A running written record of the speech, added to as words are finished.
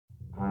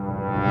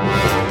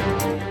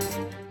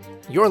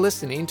You're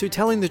listening to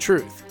Telling the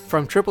Truth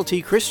from Triple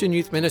T Christian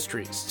Youth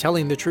Ministries,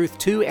 telling the truth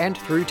to and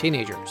through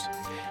teenagers.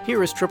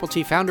 Here is Triple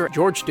T founder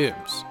George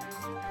Dooms.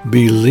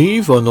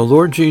 Believe on the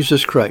Lord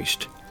Jesus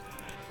Christ.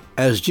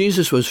 As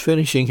Jesus was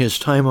finishing his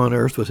time on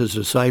earth with his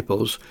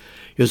disciples,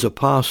 his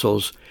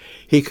apostles,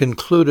 he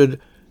concluded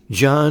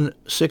John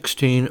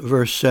 16,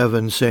 verse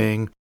 7,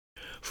 saying,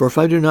 "For if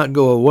I do not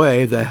go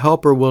away, the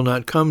Helper will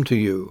not come to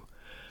you.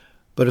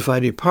 But if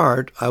I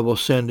depart, I will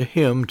send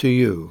him to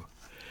you."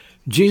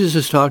 Jesus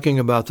is talking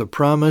about the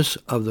promise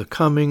of the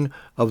coming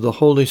of the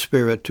Holy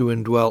Spirit to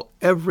indwell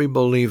every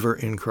believer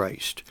in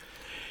Christ.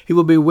 He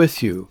will be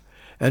with you,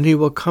 and he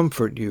will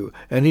comfort you,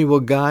 and he will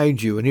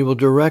guide you, and he will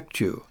direct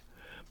you.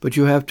 But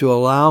you have to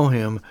allow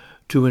him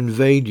to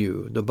invade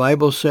you. The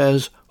Bible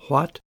says,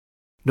 what?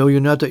 Know you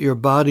not that your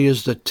body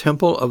is the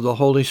temple of the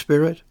Holy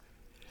Spirit?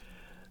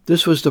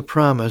 This was the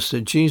promise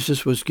that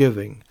Jesus was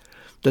giving,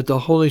 that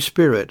the Holy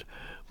Spirit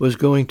was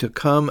going to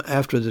come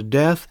after the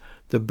death,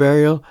 the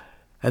burial,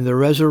 and the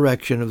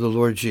resurrection of the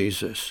Lord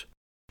Jesus,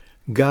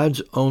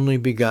 God's only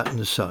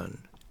begotten Son.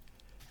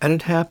 And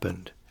it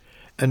happened.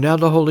 And now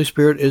the Holy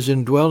Spirit is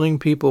indwelling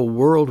people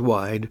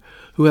worldwide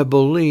who have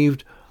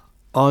believed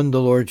on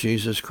the Lord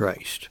Jesus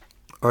Christ.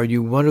 Are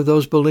you one of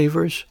those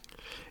believers?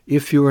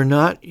 If you are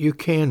not, you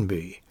can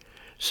be.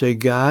 Say,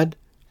 God,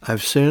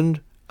 I've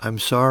sinned. I'm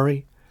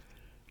sorry.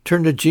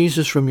 Turn to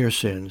Jesus from your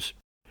sins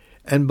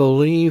and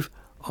believe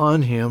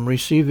on him,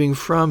 receiving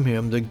from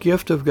him the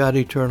gift of God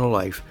eternal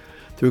life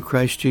through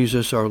Christ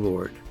Jesus our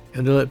Lord.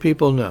 And to let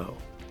people know,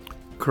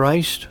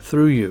 Christ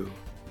through you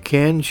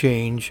can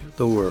change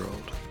the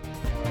world.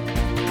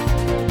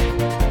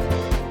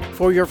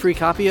 For your free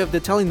copy of the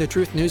Telling the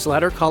Truth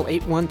newsletter, call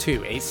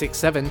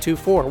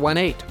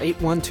 812-867-2418,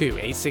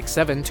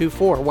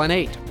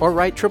 812-867-2418, or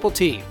write Triple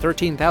T,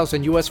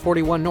 13,000 U.S.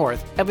 41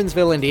 North,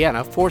 Evansville,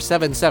 Indiana,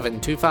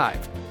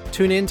 47725.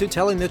 Tune in to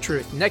Telling the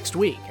Truth next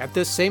week at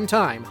this same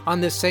time on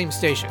this same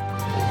station.